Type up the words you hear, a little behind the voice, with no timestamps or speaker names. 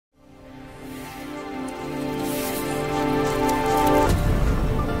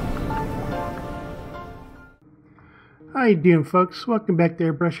How you doing, folks? Welcome back to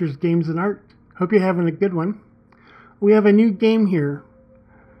Airbrusher Games and Art. Hope you're having a good one. We have a new game here,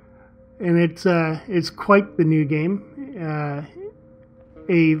 and it's quite the new game.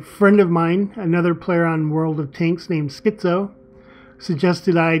 A friend of mine, another player on World of Tanks named Schizo,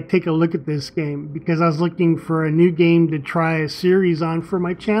 suggested I take a look at this game because I was looking for a new game to try a series on for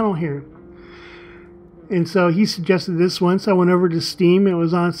my channel here. And so he suggested this one, so I went over to Steam. It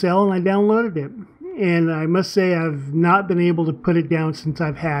was on sale, and I downloaded it. And I must say I've not been able to put it down since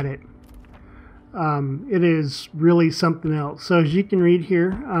I've had it. It is really something else. So as you can read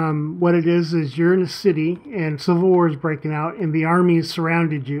here, what it is you're in a city and civil war is breaking out and the army has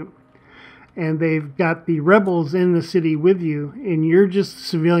surrounded you. And they've got the rebels in the city with you and you're just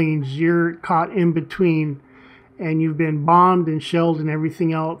civilians. You're caught in between and you've been bombed and shelled and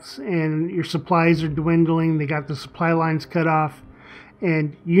everything else. And your supplies are dwindling. They got the supply lines cut off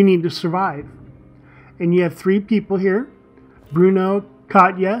and you need to survive. And you have three people here, Bruno,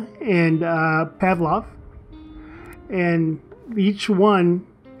 Katya, and Pavlov. And each one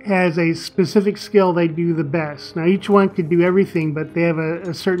has a specific skill they do the best. Now, each one could do everything, but they have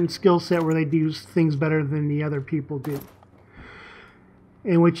a certain skill set where they do things better than the other people do.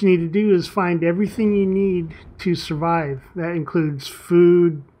 And what you need to do is find everything you need to survive. That includes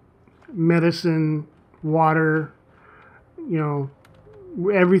food, medicine, water,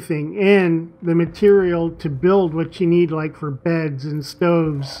 everything, and the material to build what you need, like for beds and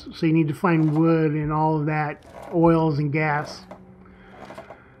stoves. So you need to find wood and all of that, oils and gas.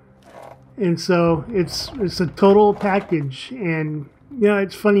 And so it's a total package. And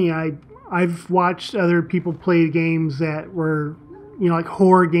it's funny, I've watched other people play games that were like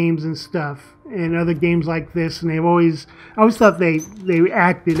horror games and stuff, and other games like this, and I always thought they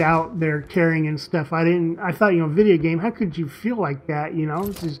acted out their caring and stuff. I thought, video game, how could you feel like that?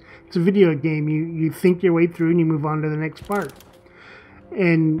 It's a video game. You think your way through and you move on to the next part.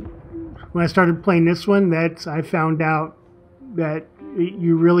 And when I started playing this one, I found out that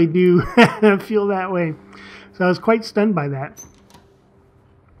you really do feel that way. So I was quite stunned by that.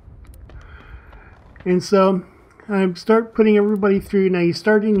 And so I start putting everybody through. Now you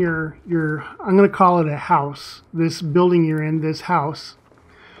start in your I'm going to call it a house. This building you're in, this house.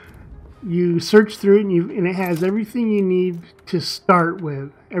 You search through it and it has everything you need to start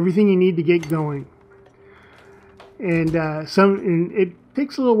with, everything you need to get going. And it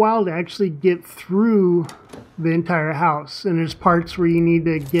takes a little while to actually get through the entire house. And there's parts where you need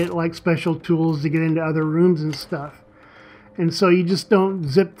to get like special tools to get into other rooms and stuff. And so you just don't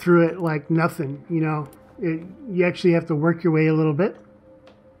zip through it like nothing, you actually have to work your way a little bit.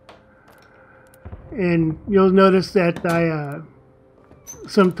 And you'll notice that I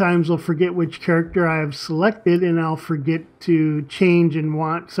sometimes will forget which character I have selected, and I'll forget to change and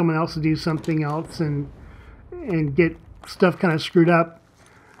want someone else to do something else and get stuff kind of screwed up.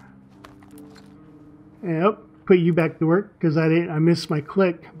 And put you back to work because I missed my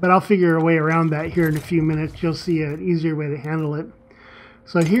click, but I'll figure a way around that here in a few minutes. You'll see an easier way to handle it.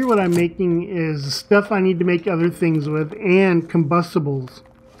 So here what I'm making is stuff I need to make other things with and combustibles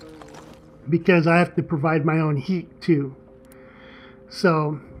because I have to provide my own heat too.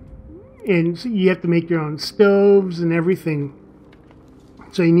 So you have to make your own stoves and everything.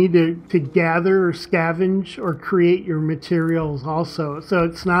 So you need to gather or scavenge or create your materials also. So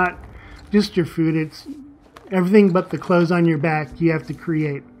it's not just your food, it's everything but the clothes on your back you have to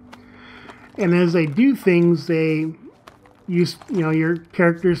create. And as they do things, your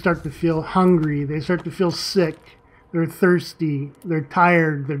characters start to feel hungry, they start to feel sick, they're thirsty, they're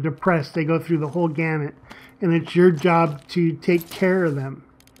tired, they're depressed, they go through the whole gamut, and it's your job to take care of them.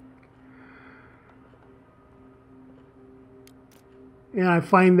 And I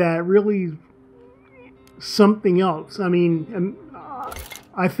find that really something else. I mean,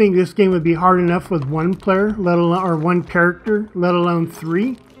 I think this game would be hard enough with one player, or one character, let alone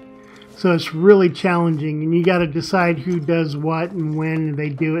three. So it's really challenging, and you got to decide who does what and when they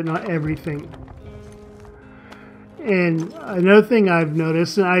do it, not everything. And another thing I've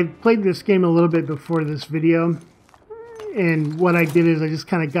noticed, and I played this game a little bit before this video, and what I did is I just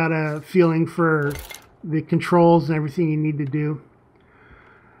kind of got a feeling for the controls and everything you need to do.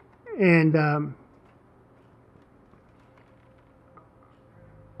 And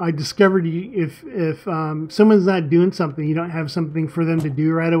I discovered if someone's not doing something, you don't have something for them to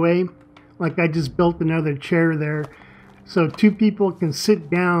do right away. Like I just built another chair there. So two people can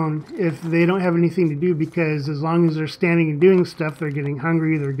sit down if they don't have anything to do, because as long as they're standing and doing stuff, they're getting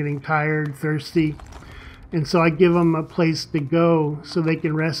hungry, they're getting tired, thirsty. And so I give them a place to go so they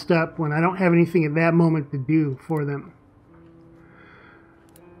can rest up when I don't have anything at that moment to do for them.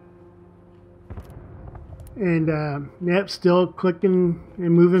 And yep, still clicking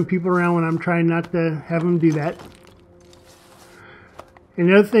and moving people around when I'm trying not to have them do that. And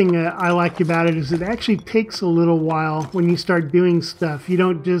the other thing I like about it is it actually takes a little while when you start doing stuff. You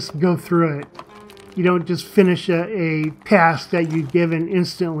don't just go through it. You don't just finish a task that you're given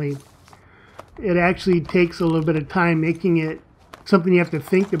instantly. It actually takes a little bit of time, making it something you have to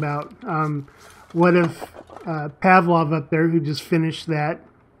think about. What if Pavlov up there, who just finished that,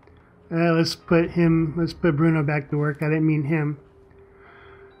 let's put Bruno back to work. I didn't mean him.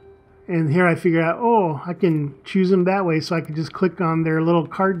 And here I figure out, oh, I can choose them that way, so I can just click on their little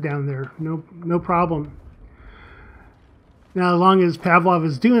card down there. No problem. Now, as long as Pavlov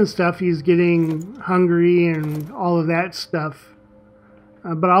is doing stuff, he's getting hungry and all of that stuff.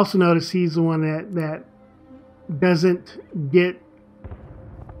 But I also notice he's the one that doesn't get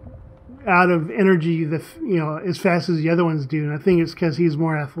out of energy as fast as the other ones do. And I think it's because he's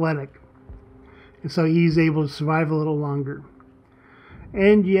more athletic. And so he's able to survive a little longer.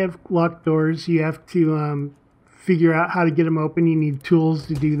 And you have locked doors. You have to figure out how to get them open. You need tools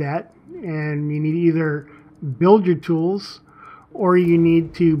to do that. And you need to either build your tools or you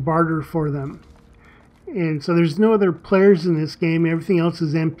need to barter for them. And so there's no other players in this game. Everything else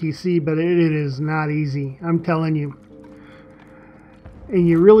is NPC, but it is not easy. I'm telling you. And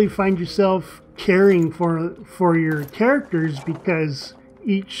you really find yourself caring for your characters because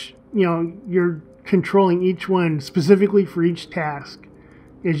you're controlling each one specifically for each task.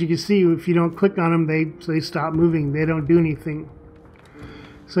 As you can see, if you don't click on them, they stop moving. They don't do anything.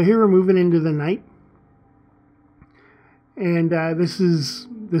 So here we're moving into the night. And this is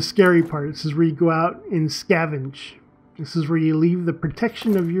the scary part. This is where you go out and scavenge. This is where you leave the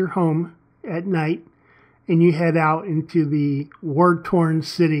protection of your home at night and you head out into the war-torn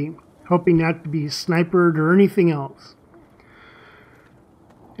city, hoping not to be sniped or anything else.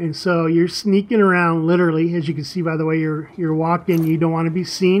 And so you're sneaking around, literally, as you can see by the way you're walking. You don't want to be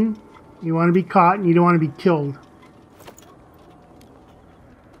seen, you want to be caught, and you don't want to be killed.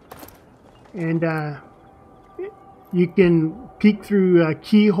 And you can peek through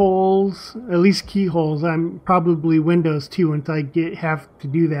keyholes, at least keyholes. I'm probably windows too once I have to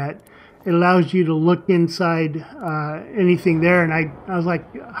do that. It allows you to look inside anything there. And I was like,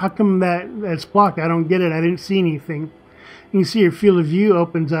 how come that's blocked? I don't get it. I didn't see anything. You can see your field of view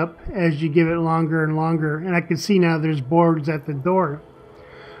opens up as you give it longer and longer. And I can see now there's boards at the door.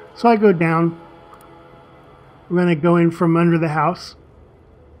 So I go down. I'm going to go in from under the house.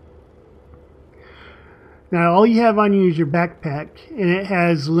 Now all you have on you is your backpack, and it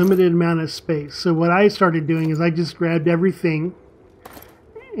has limited amount of space. So what I started doing is I just grabbed everything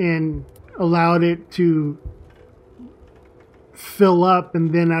and allowed it to fill up,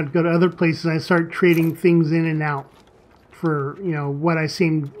 and then I'd go to other places and I start trading things in and out for what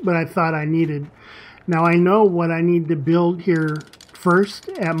I thought I needed. Now I know what I need to build here first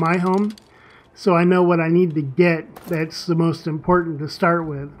at my home, so I know what I need to get. That's the most important to start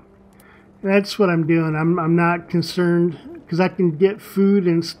with. That's what I'm doing. I'm not concerned because I can get food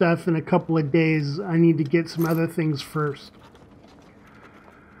and stuff in a couple of days. I need to get some other things first.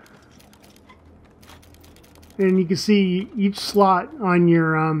 And you can see each slot on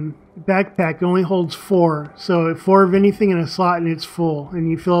your backpack only holds 4. So 4 of anything in a slot and it's full. And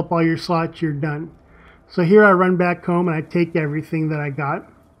you fill up all your slots, you're done. So here I run back home and I take everything that I got.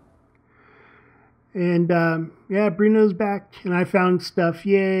 And yeah, Bruno's back and I found stuff.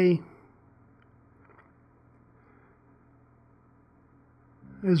 Yay.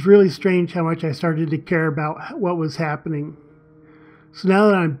 It was really strange how much I started to care about what was happening. So now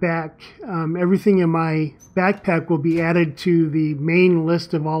that I'm back, everything in my backpack will be added to the main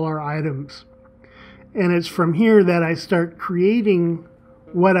list of all our items. And it's from here that I start creating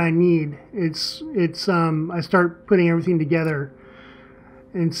what I need. I start putting everything together.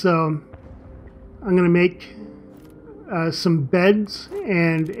 And so I'm going to make some beds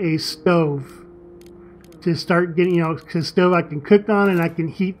and a stove to start getting, because stove I can cook on and I can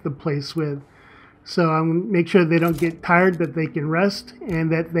heat the place with. So I'm going to make sure they don't get tired, that they can rest,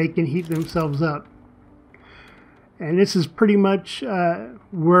 and that they can heat themselves up. And this is pretty much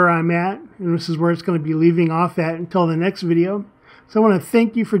where I'm at, and this is where it's going to be leaving off at until the next video. So I want to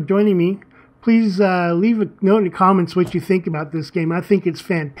thank you for joining me. Please leave a note in the comments what you think about this game. I think it's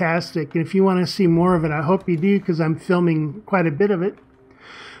fantastic, and if you want to see more of it, I hope you do, because I'm filming quite a bit of it.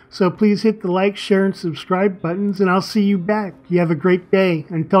 So please hit the like, share, and subscribe buttons, and I'll see you back. You have a great day.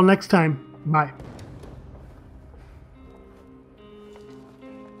 Until next time, bye.